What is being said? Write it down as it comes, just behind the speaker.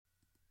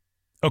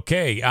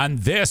Okay, on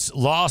this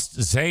Lost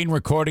Zane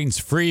Recordings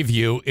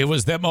FREEview, it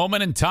was that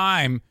moment in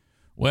time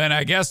when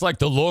I guess like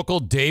the local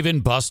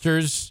Dave &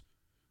 Buster's,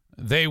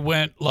 they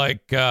went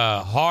like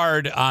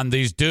hard on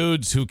these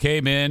dudes who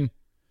came in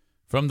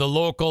from the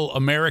local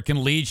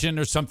American Legion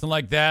or something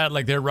like that.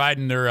 Like they're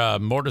riding their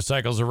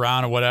motorcycles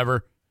around or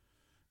whatever.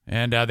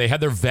 And they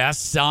had their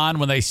vests on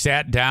when they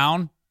sat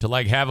down to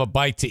like have a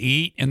bite to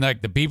eat. And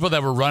like the people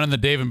that were running the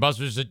Dave &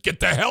 Buster's said,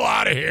 "Get the hell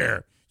out of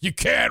here. You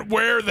can't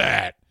wear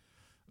that."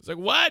 I was like,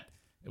 what?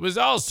 It was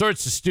all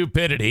sorts of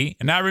stupidity.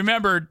 And I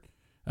remembered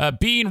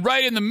being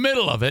right in the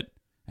middle of it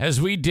as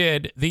we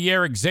did the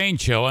Eric Zane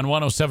Show on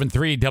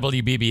 107.3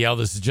 WBBL.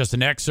 This is just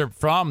an excerpt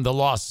from the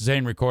Lost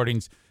Zane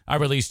Recordings. I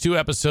release 2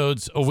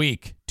 episodes a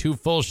week, 2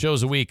 full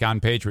shows a week on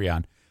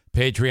Patreon,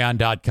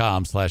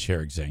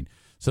 patreon.com/Eric Zane.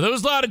 So there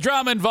was a lot of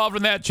drama involved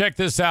in that. Check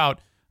this out.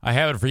 I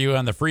have it for you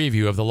on the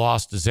FREEview of the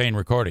Lost Zane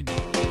Recordings.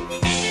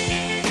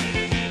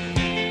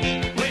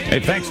 Hey,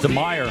 thanks to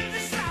Meijer.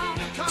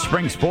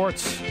 Spring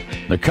sports,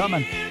 they're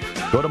coming.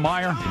 Go to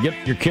Meijer,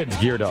 get your kids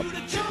geared up.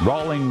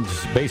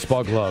 Rawlings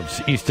baseball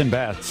gloves, Easton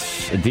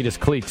bats, Adidas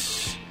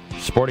cleats,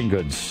 sporting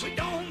goods,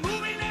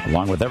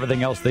 along with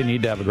everything else they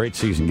need to have a great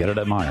season. Get it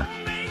at Meijer.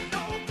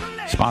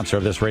 Sponsor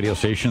of this radio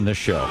station, this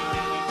show.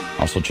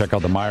 Also check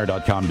out the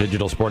Meijer.com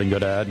digital sporting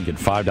good ad and get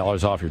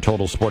 $5 off your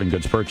total sporting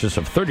goods purchase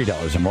of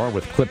 $30 or more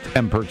with clipped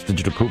M-Perks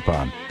digital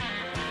coupon.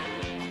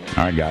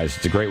 All right, guys,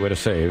 it's a great way to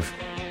save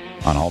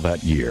on all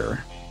that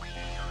gear.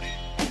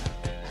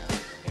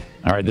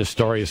 All right, this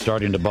story is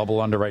starting to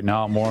bubble under right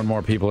now. More and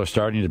more people are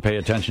starting to pay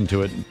attention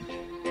to it.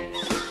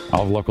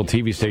 All the local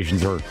TV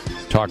stations are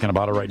talking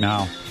about it right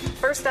now.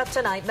 First up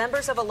tonight,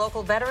 members of a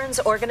local veterans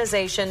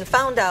organization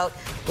found out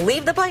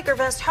leave the biker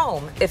vest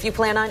home if you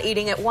plan on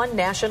eating at one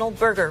national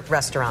burger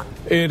restaurant.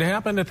 It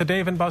happened at the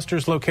Dave &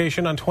 Buster's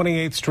location on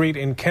 28th Street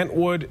in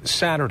Kentwood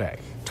Saturday.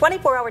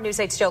 24-hour News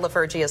 8's Joe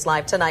LaFurgey is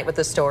live tonight with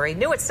the story.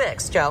 New at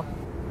 6, Joe.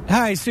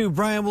 Hi, Sue,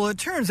 Brian. Well, it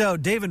turns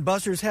out Dave &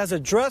 Buster's has a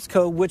dress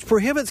code which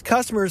prohibits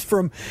customers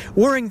from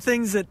wearing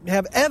things that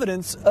have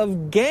evidence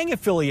of gang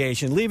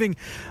affiliation, leaving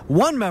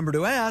one member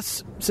to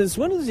ask, since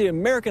when does the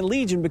American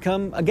Legion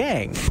become a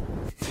gang?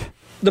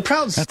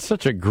 That's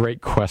such a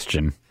great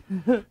question.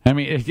 I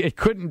mean, it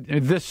couldn't.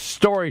 This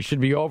story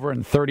should be over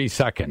in 30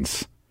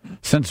 seconds.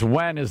 Since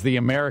when is the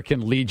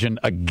American Legion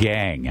a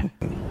gang?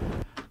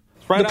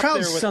 Right up there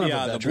with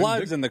the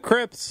Bloods and the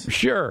Crips.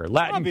 Sure,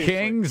 Latin obviously.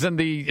 Kings and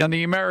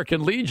the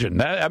American Legion.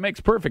 That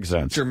makes perfect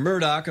sense. Mr.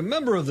 Murdoch, a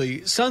member of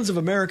the Sons of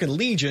American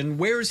Legion,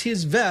 wears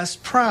his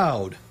vest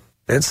proud.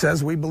 It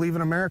says we believe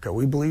in America.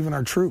 We believe in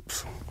our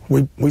troops.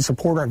 We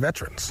support our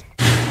veterans.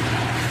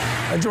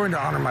 I joined to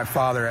honor my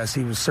father as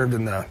he was served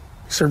in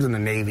the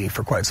Navy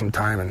for quite some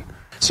time.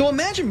 So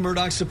imagine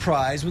Murdoch's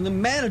surprise when the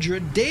manager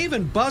at Dave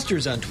 &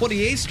 Buster's on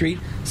 28th Street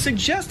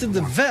suggested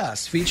the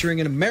vest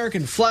featuring an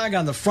American flag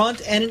on the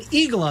front and an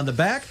eagle on the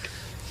back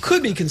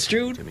could be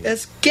construed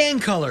as gang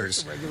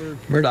colors.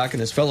 Murdoch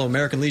and his fellow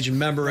American Legion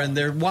member and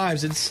their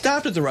wives had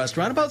stopped at the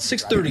restaurant about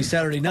 6:30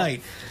 Saturday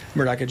night.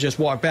 Murdoch had just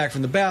walked back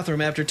from the bathroom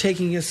after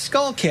taking his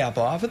skull cap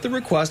off at the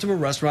request of a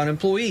restaurant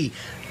employee.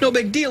 No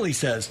big deal, he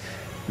says.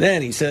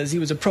 Then he says he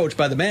was approached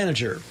by the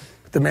manager.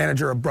 The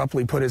manager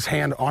abruptly put his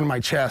hand on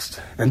my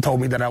chest and told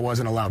me that I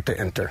wasn't allowed to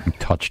enter.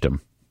 Touched him.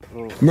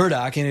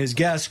 Murdoch and his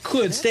guests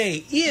could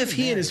stay if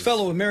he and his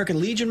fellow American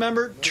Legion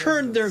member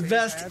turned their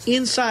vest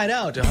inside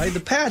out to hide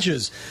the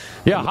patches.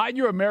 Yeah, hide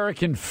your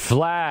American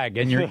flag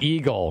and your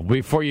eagle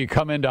before you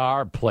come into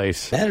our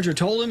place. Manager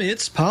told him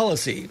it's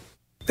policy.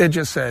 It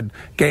just said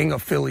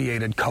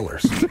gang-affiliated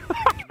colors.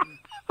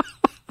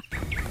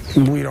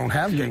 We don't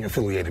have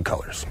gang-affiliated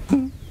colors.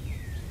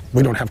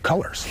 We don't have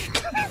colors.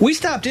 We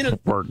stopped in at...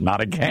 We're not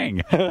a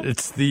gang.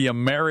 It's the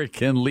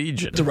American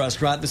Legion. ...the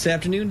restaurant this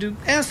afternoon to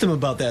ask them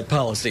about that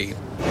policy.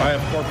 I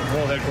have Corporate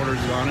Patrol headquarters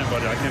on it,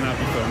 but I cannot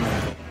be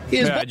filmed.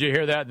 Yeah, did you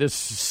hear that? This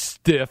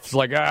stiff's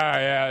like,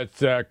 yeah,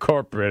 it's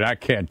corporate. I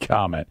can't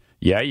comment.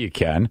 Yeah, you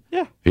can.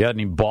 Yeah. If you had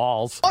any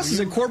balls. Bosses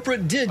at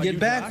corporate did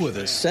get back with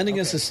us, sending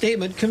us a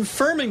statement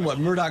confirming what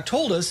Murdoch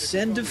told us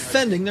and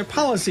defending their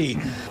policy.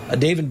 A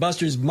Dave &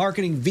 Buster's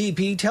marketing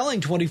VP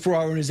telling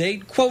 24-Hour News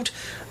 8, quote,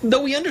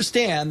 "Though we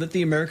understand that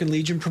the American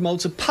Legion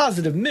promotes a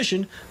positive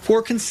mission,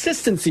 for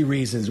consistency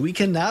reasons, we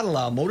cannot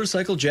allow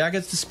motorcycle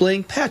jackets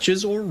displaying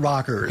patches or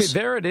rockers."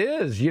 There it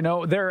is. You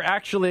know, they're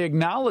actually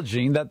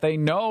acknowledging that they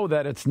know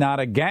that it's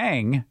not a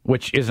gang,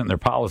 which isn't their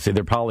policy.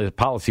 Their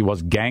policy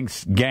was gang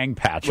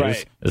patches. Right.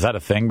 Is that a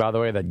thing, by the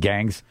way, that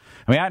gangs?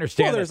 I mean, I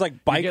understand. Well, there's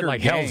like biker get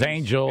like gangs. Hell's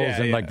Angels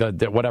and like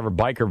the whatever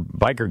biker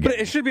gang. But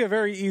it should be a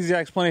very easy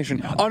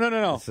explanation. Oh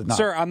no,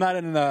 sir, I'm not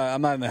in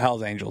the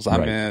Hell's Angels.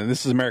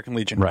 This is American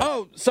Legion. Right.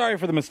 Oh, sorry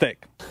for the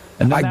mistake.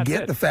 And I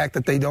get the fact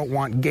that they don't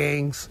want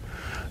gangs,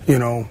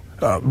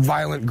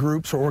 violent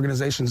groups or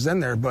organizations in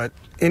there, but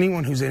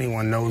anyone who's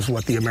anyone knows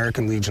what the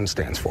American Legion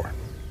stands for.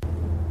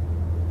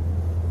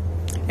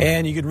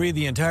 And you can read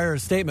the entire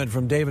statement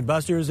from Dave &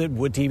 Buster's at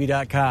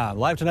woodtv.com.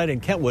 Live tonight in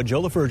Kentwood,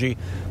 Joe LaFurgey,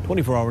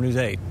 24-Hour News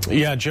 8.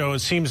 Yeah, Joe, it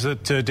seems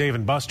that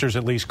Dave & Buster's,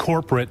 at least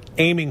corporate,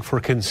 aiming for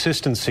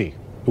consistency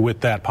with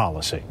that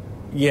policy.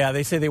 Yeah,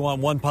 they say they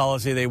want one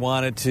policy. They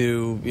want it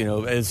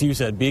to, as you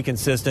said, be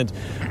consistent.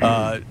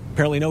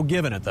 Apparently no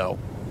give in it, though.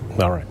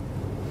 All right.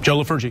 Joe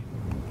LaFurgey.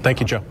 Thank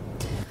you, Joe.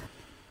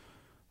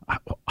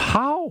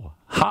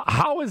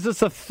 How is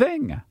this a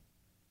thing?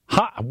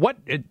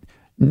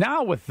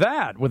 Now with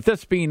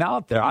this being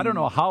out there, I don't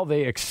know how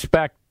they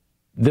expect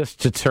this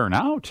to turn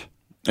out.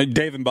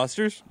 Dave and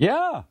Buster's?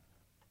 Yeah.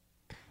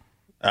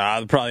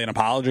 Probably an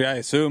apology, I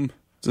assume,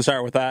 to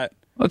start with that.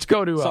 Let's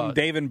go to some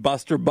Dave and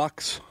Buster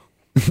bucks.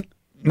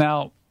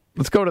 Now,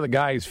 let's go to the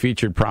guy who's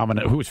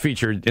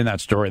featured in that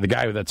story. The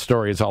guy who that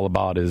story is all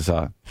about is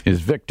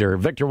Victor.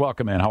 Victor,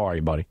 welcome in. How are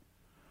you, buddy?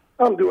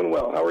 I'm doing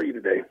well. How are you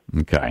today?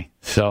 Okay.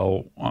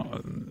 So,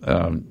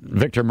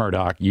 Victor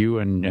Murdoch, you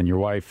and your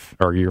wife,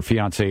 or your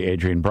fiancée,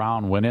 Adrienne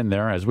Brown, went in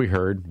there, as we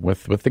heard,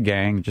 with the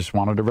gang, just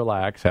wanted to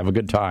relax, have a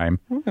good time.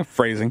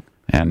 Phrasing.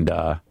 And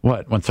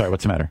what? Sorry,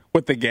 what's the matter?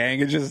 With the gang,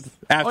 it's just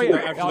after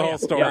the whole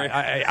story.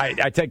 Yeah,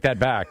 I take that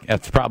back.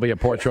 That's probably a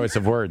poor choice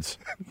of words.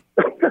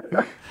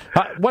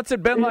 What's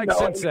it been like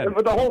since then?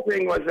 The whole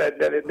thing was that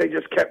they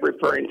just kept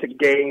referring to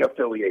gang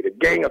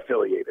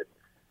affiliated.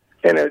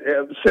 And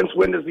since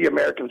when does the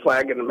American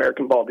flag and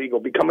American bald eagle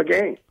become a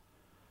gang?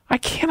 I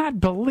cannot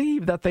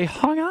believe that they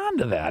hung on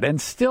to that and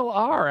still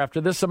are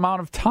after this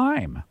amount of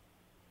time.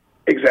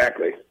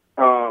 Exactly.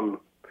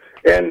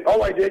 And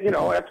all I did,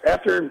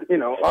 after,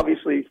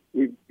 obviously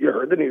you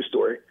heard the news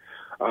story.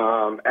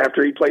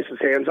 After he placed his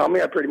hands on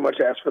me, I pretty much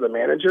asked for the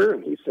manager,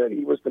 and he said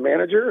he was the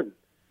manager. And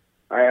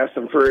I asked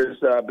him for his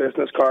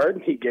business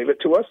card. He gave it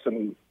to us,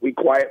 and we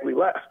quietly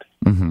left.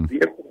 Mm-hmm.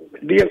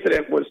 The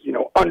incident was,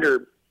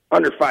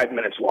 under 5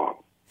 minutes long.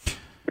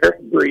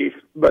 Very brief,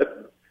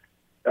 but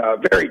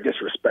very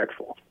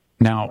disrespectful.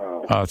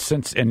 Now,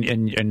 since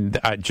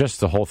just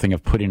the whole thing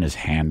of putting his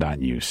hand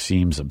on you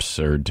seems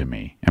absurd to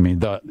me. I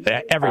mean,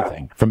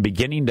 everything from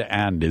beginning to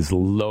end is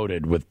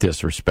loaded with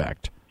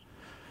disrespect.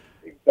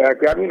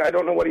 Exactly. I mean, I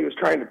don't know what he was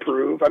trying to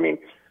prove. I mean,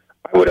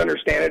 I would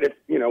understand it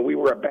if we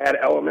were a bad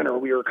element or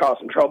we were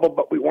causing trouble,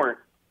 but we weren't.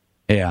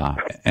 Yeah,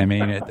 I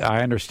mean,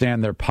 I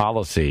understand their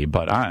policy,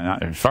 but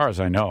as far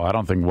as I know, I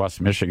don't think West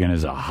Michigan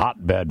is a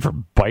hotbed for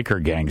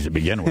biker gangs to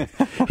begin with.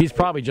 He's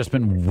probably just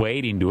been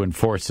waiting to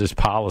enforce this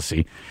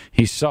policy.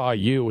 He saw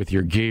you with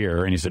your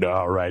gear, and he said,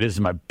 all right, this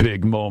is my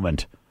big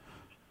moment.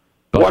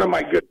 But one of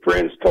my good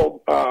friends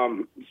told,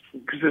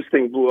 because this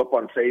thing blew up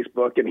on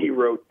Facebook, and he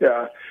wrote,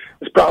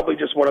 it's probably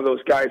just one of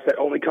those guys that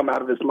only come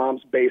out of his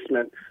mom's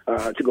basement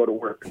to go to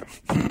work.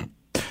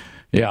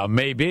 Yeah,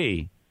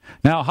 maybe.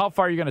 Now, how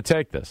far are you going to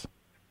take this?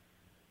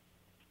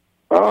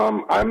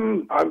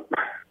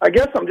 I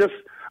guess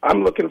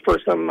I'm looking for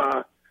some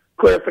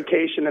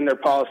clarification in their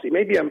policy,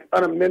 maybe an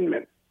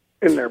amendment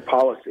in their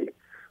policy,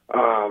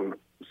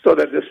 so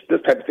that this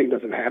type of thing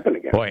doesn't happen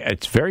again. Boy,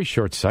 it's very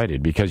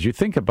short-sighted because you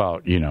think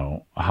about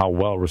how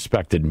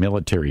well-respected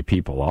military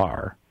people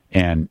are,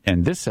 and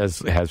this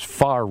has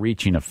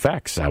far-reaching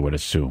effects, I would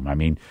assume. I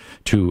mean,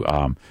 to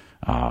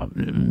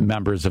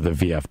members of the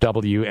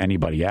VFW,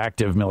 anybody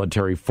active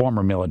military,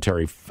 former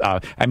military.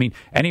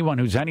 Anyone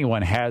who's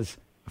anyone has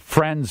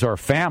friends or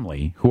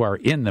family who are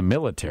in the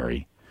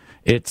military.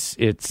 It's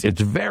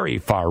very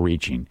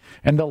far-reaching.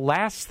 And the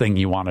last thing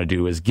you want to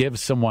do is give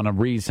someone a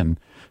reason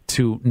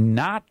to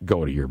not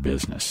go to your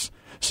business.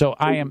 So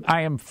I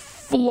am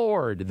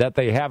floored that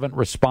they haven't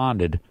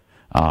responded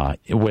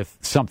with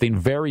something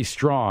very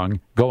strong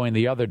going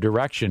the other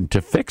direction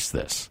to fix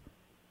this.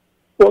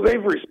 Well,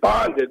 they've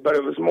responded, but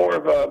it was more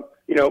of a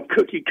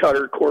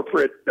cookie-cutter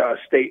corporate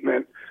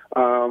statement,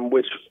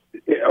 which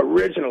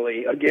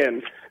originally,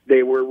 again,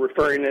 they were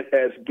referring it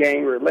as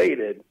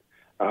gang-related.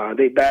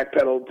 They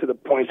backpedaled to the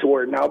point to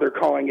where now they're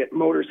calling it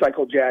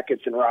motorcycle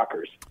jackets and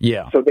rockers.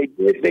 Yeah. So they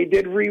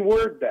did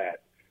reword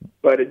that,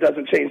 but it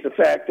doesn't change the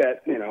fact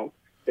that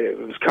it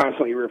was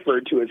constantly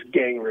referred to as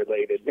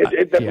gang-related.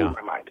 It blew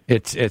my mind.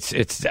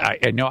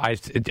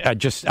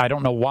 I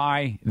don't know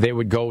why they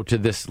would go to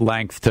this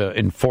length to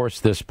enforce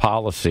this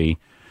policy,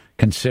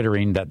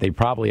 considering that they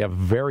probably have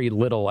very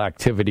little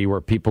activity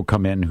where people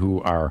come in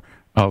who are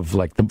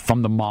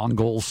from the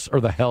Mongols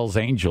or the Hells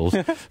Angels.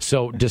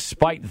 So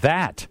despite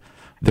that,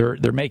 they're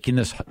making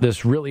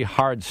this really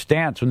hard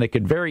stance when they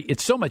could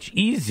it's so much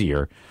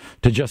easier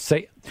to just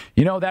say,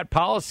 that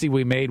policy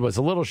we made was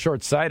a little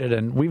short-sighted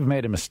and we've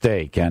made a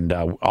mistake, and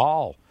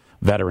all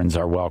veterans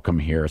are welcome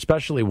here,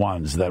 especially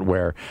ones that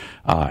wear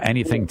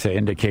anything to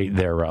indicate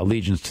their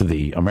allegiance to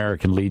the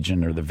American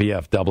Legion or the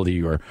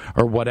VFW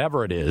or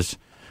whatever it is.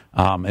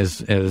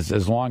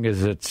 As long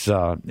as it's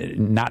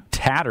not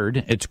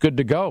tattered, it's good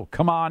to go.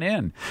 Come on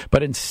in.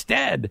 But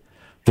instead,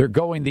 they're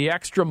going the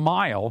extra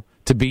mile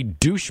to be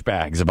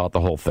douchebags about the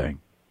whole thing.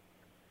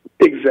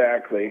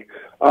 Exactly.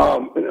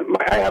 I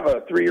have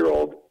a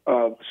 3-year-old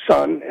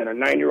son and a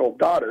 9-year-old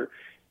daughter,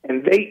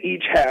 and they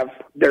each have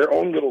their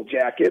own little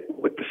jacket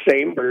with the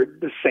same bird,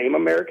 the same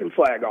American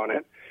flag on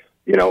it.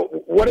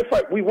 What if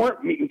we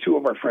weren't meeting two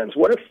of our friends?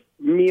 What if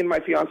me and my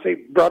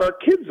fiancée brought our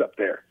kids up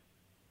there?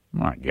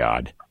 My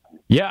God.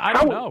 Yeah, I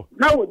don't know.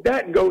 How would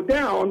that go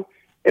down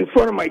in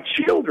front of my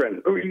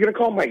children. Are you going to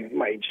call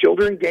my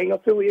children gang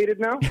affiliated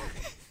now?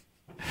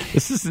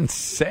 This is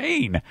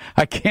insane.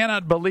 I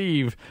cannot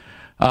believe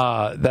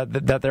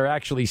that they're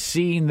actually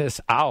seeing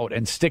this out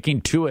and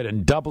sticking to it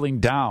and doubling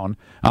down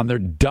on their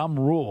dumb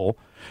rule.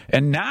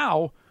 And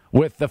now,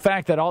 with the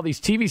fact that all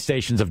these TV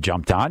stations have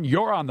jumped on,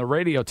 you're on the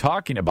radio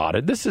talking about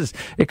it. This is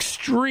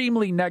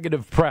extremely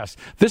negative press.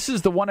 This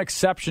is the one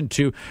exception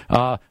to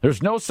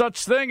there's no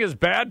such thing as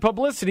bad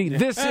publicity.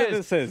 This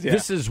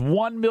is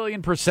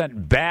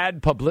 1,000,000%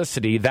 bad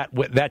publicity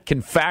that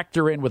can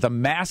factor in with a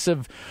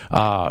massive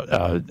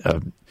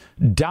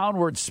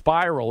downward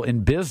spiral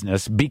in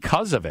business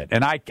because of it.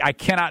 And I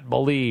cannot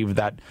believe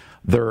that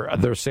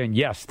they're saying,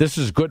 yes, this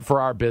is good for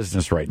our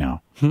business right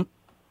now.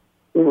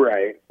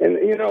 Right, and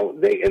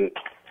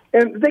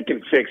they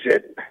can fix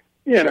it.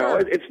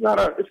 It's not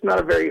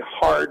a very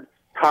hard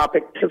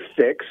topic to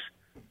fix.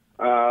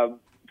 For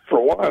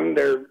one,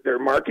 their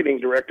marketing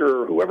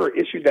director or whoever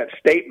issued that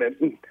statement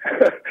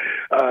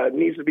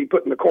needs to be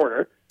put in the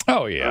corner.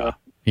 Oh yeah,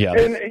 yeah.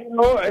 And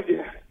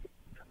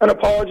an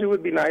apology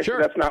would be nice. Sure.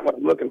 But that's not what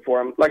I'm looking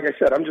for. Like I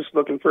said, I'm just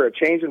looking for a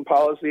change in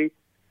policy.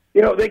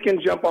 They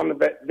can jump on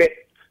the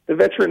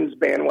veterans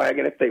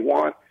bandwagon if they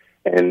want.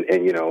 And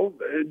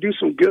do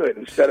some good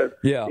instead of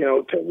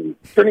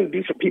turning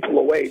decent people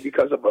away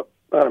because of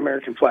an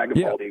American flag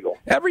and bald eagle.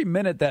 Every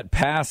minute that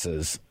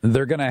passes,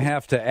 they're going to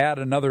have to add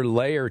another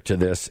layer to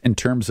this in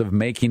terms of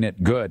making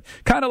it good.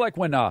 Kind of like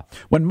when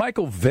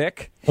Michael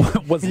Vick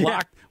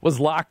was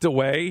locked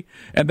away,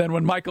 and then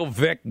when Michael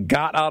Vick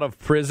got out of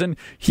prison,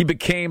 he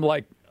became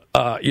like.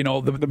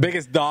 The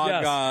biggest dog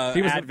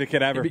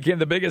advocate ever. He became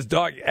the biggest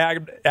dog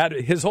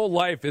advocate. His whole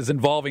life is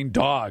involving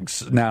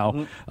dogs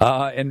now,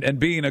 and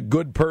being a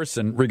good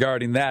person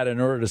regarding that in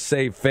order to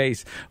save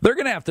face. They're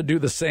going to have to do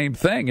the same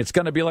thing. It's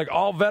going to be like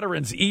all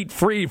veterans eat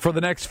free for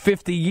the next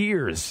 50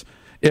 years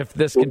if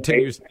this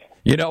continues.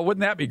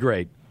 Wouldn't that be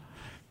great?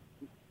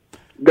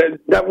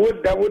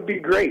 That would be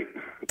great.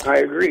 I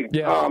agree.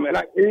 Yeah. And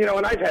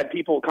I've had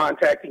people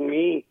contacting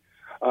me.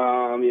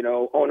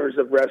 Owners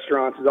of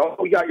restaurants is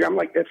we got you. I'm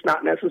like, it's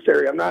not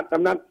necessary. I'm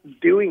not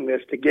doing this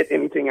to get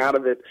anything out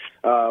of it,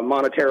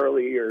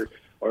 monetarily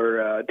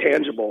or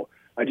tangible.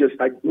 Like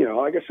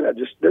I said,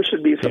 there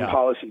should be some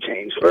policy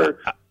change, or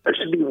it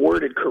should be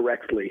worded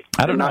correctly.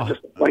 I don't know. Not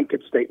just a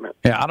blanket statement.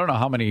 Yeah, I don't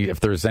know if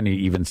there's any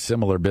even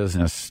similar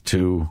business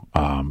to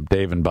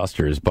Dave and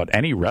Buster's, but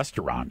any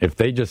restaurant, if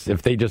they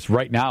just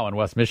right now in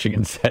West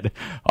Michigan said,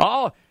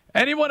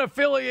 anyone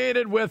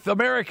affiliated with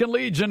American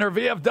Legion or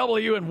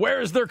VFW and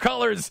wears their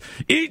colors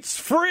eats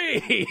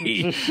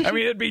free. I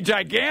mean, it'd be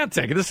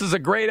gigantic. This is a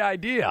great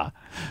idea.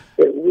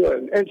 It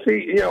would. And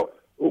see,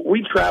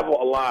 we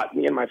travel a lot,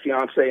 me and my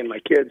fiance and my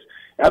kids.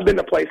 I've been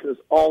to places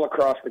all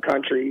across the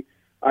country.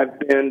 I've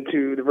been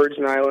to the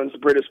Virgin Islands, the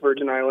British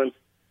Virgin Islands,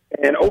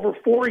 and over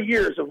 4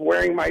 years of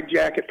wearing my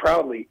jacket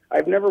proudly,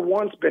 I've never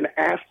once been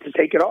asked to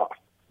take it off.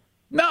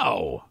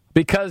 No.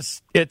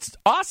 Because it's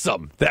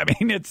awesome. I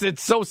mean,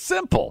 it's so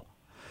simple.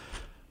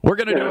 We're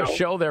going to do a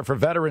show there for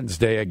Veterans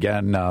Day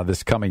again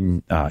this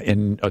coming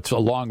it's a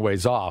long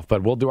ways off,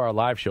 but we'll do our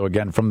live show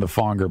again from the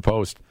Fonger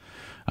Post.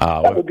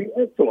 That would be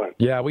excellent.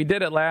 Yeah, we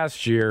did it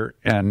last year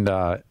and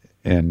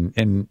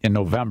in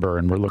November,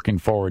 and we're looking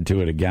forward to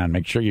it again.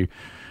 Make sure you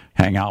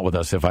hang out with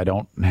us if I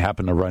don't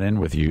happen to run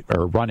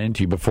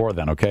into you before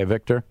then. Okay,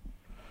 Victor?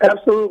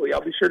 Absolutely.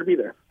 I'll be sure to be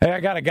there. Hey, I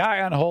got a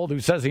guy on hold who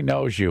says he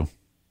knows you.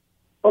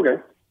 Okay.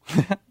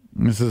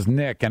 This is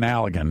Nick in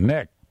Allegan.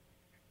 Nick.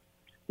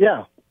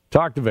 Yeah.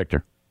 Talk to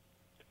Victor.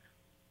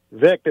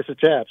 Vic, this is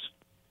Chaps.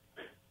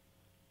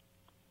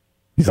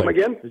 Come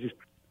again?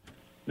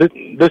 This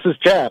is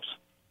Chaps.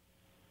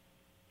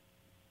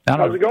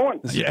 How's it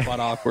going? This is quite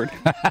awkward.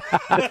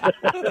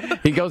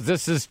 He goes,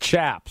 this is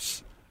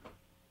Chaps.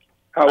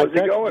 How is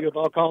it going? You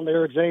about calling the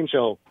Eric Zane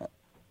show.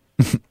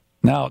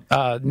 Now,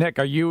 Nick,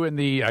 are you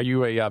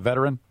a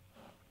veteran?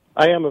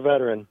 I am a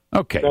veteran.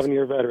 Okay.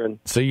 7-year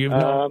veteran. So you've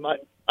known...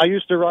 I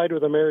used to ride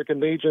with American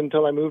Legion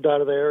until I moved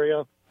out of the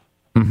area.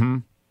 Mm-hmm.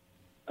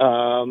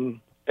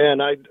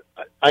 And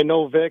I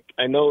know Vic,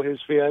 I know his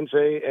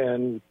fiance,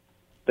 and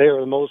they are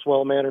the most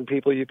well-mannered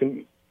people you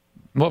can.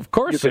 Well, of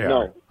course they are.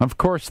 Know. Of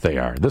course they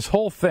are. This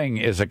whole thing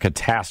is a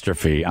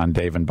catastrophe on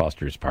Dave and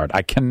Buster's part.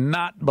 I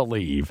cannot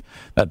believe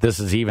that this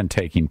is even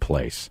taking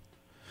place.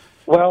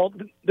 Well,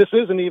 this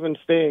isn't even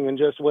staying in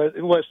just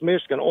West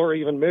Michigan or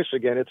even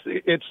Michigan.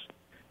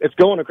 It's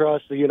going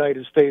across the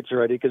United States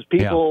already because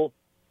people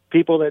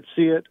that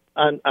see it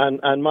on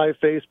my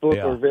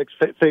Facebook or Vic's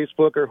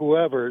Facebook or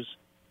whoever's,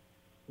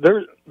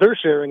 they're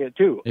sharing it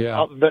too.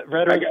 Yeah,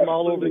 veterans from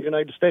all over the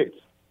United States.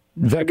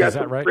 Vic, I got is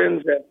that some right?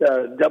 friends at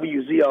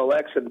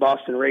WZLX and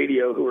Boston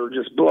Radio who are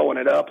just blowing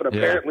it up, and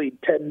apparently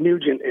Ted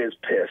Nugent is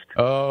pissed.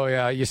 Oh,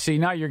 yeah. You see,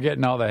 now you're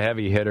getting all the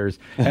heavy hitters.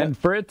 And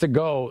for it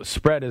to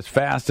spread as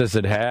fast as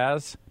it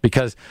has,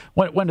 because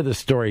when did the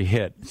story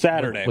hit?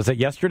 Saturday. Was it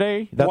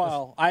yesterday?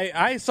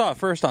 I saw it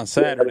first on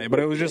Saturday, but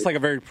it was just like a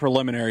very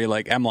preliminary,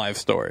 like, MLive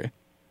story.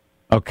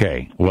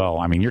 Okay, well,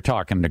 I mean, you're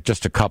talking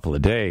just a couple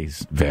of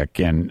days, Vic,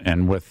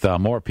 and with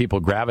more people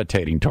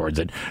gravitating towards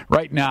it.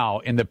 Right now,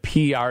 in the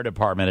PR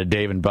department at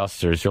Dave &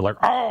 Buster's, you're like,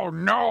 oh,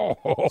 no.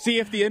 See,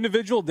 if the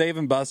individual Dave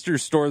 &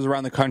 Buster's stores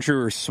around the country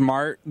were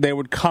smart, they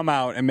would come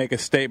out and make a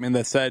statement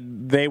that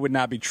said they would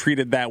not be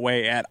treated that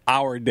way at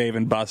our Dave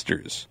 &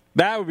 Buster's.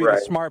 That would be the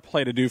smart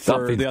play to do for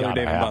Something's the other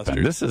Dave &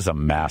 Buster's. This is a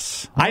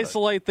mess.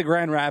 Isolate the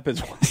Grand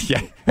Rapids one.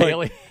 Yeah,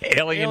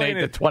 alienate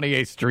the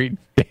 28th Street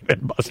Dave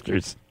 &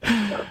 Buster's.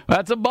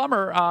 That's a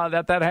bummer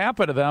that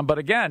happened to them. But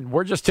again,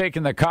 we're just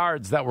taking the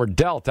cards that were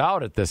dealt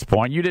out at this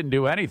point. You didn't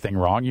do anything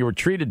wrong. You were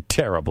treated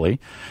terribly,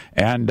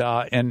 and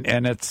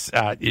that's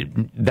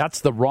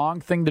the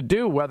wrong thing to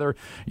do. Whether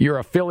you're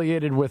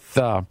affiliated with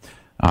the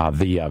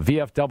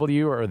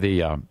VFW or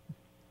the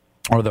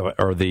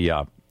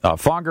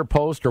Fonger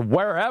Post or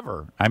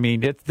wherever. I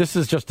mean, this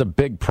is just a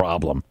big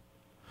problem.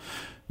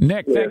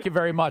 Nick, thank you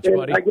very much,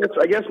 buddy. I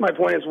guess my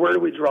point is, where do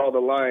we draw the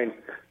line?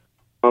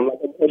 Like I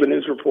told the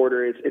news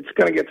reporter, it's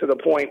going to get to the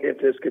point if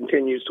this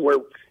continues to where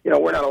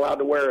we're not allowed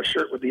to wear a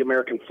shirt with the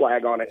American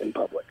flag on it in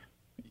public.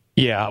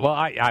 Yeah, well,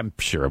 I'm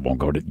sure it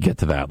won't get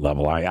to that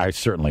level. I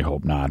certainly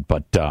hope not.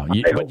 But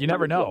you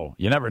never know.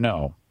 You never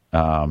know.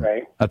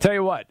 Right. I'll tell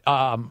you what.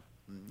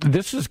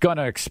 This is going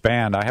to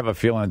expand. I have a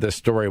feeling that this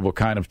story will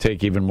kind of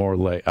take even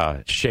more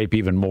shape,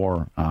 even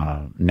more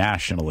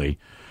nationally.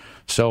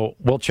 So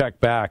we'll check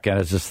back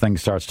as this thing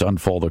starts to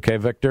unfold. Okay,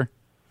 Victor?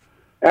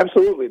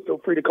 Absolutely. Feel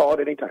free to call at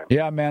any time.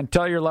 Yeah, man.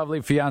 Tell your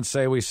lovely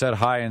fiance we said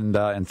hi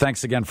and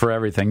thanks again for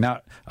everything.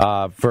 Now,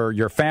 for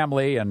your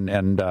family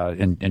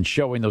and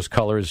showing those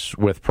colors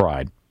with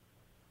pride.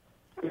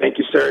 Thank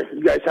you, sir.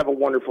 You guys have a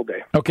wonderful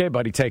day. Okay,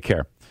 buddy. Take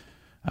care.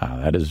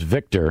 That is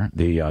Victor,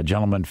 the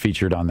gentleman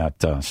featured on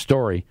that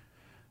story.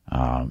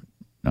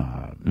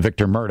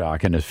 Victor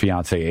Murdoch and his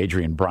fiancée,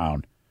 Adrienne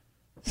Brown,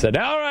 said,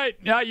 all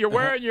right, now you're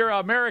wearing your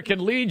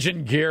American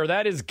Legion gear.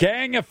 That is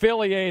gang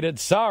affiliated.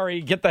 Sorry,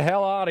 get the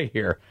hell out of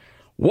here.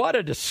 What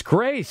a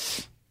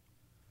disgrace.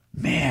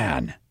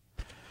 Man.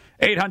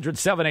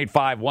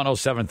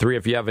 800-785-1073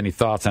 if you have any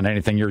thoughts on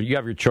anything. You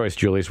have your choice,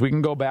 Julius. We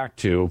can go back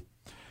to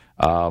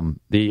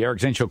the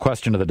Eric Zane Show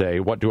question of the day.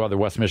 What do other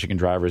West Michigan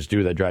drivers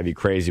do that drive you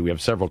crazy? We have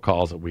several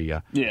calls that we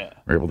were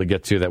able to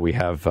get to that we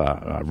have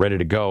ready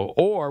to go.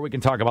 Or we can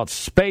talk about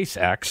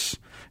SpaceX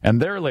and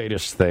their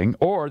latest thing,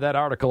 or that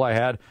article I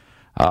had,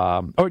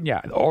 or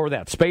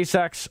that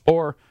SpaceX,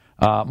 or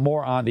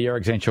more on the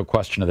Eric Zane Show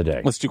question of the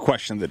day. Let's do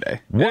question of the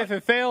day. If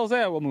it fails,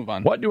 we'll move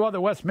on. What do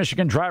other West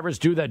Michigan drivers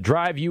do that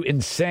drive you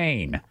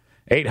insane?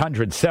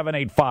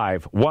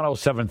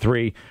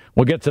 800-785-1073.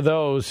 We'll get to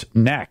those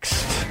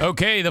next.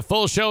 Okay, the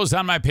full show's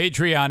on my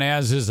Patreon,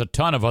 as is a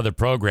ton of other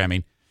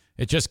programming.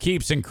 It just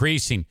keeps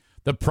increasing.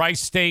 The price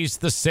stays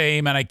the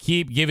same, and I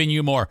keep giving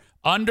you more.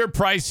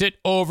 Underprice it,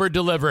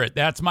 over-deliver it.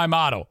 That's my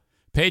motto.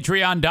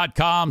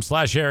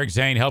 Patreon.com/Eric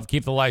Zane. Help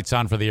keep the lights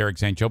on for the Eric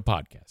Zane Show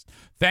podcast.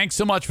 Thanks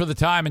so much for the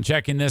time and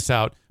checking this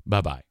out.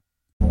 Bye-bye.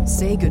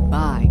 Say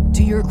goodbye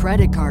to your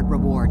credit card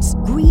rewards.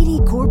 Greedy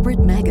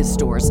corporate mega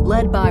stores,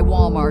 led by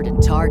Walmart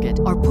and Target,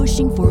 are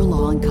pushing for a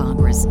law in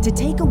Congress to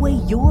take away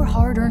your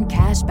hard-earned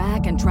cash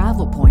back and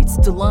travel points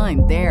to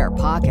line their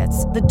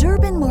pockets. The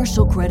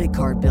Durbin-Marshall credit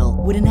card bill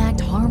would enact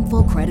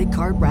harmful credit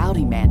card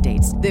routing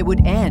mandates that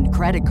would end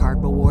credit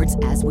card rewards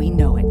as we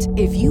know it.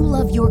 If you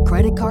love your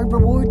credit card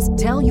rewards,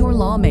 tell your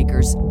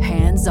lawmakers,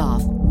 hands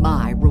off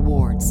my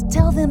rewards.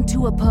 Tell them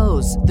to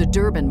oppose the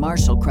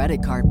Durbin-Marshall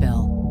credit card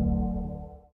bill.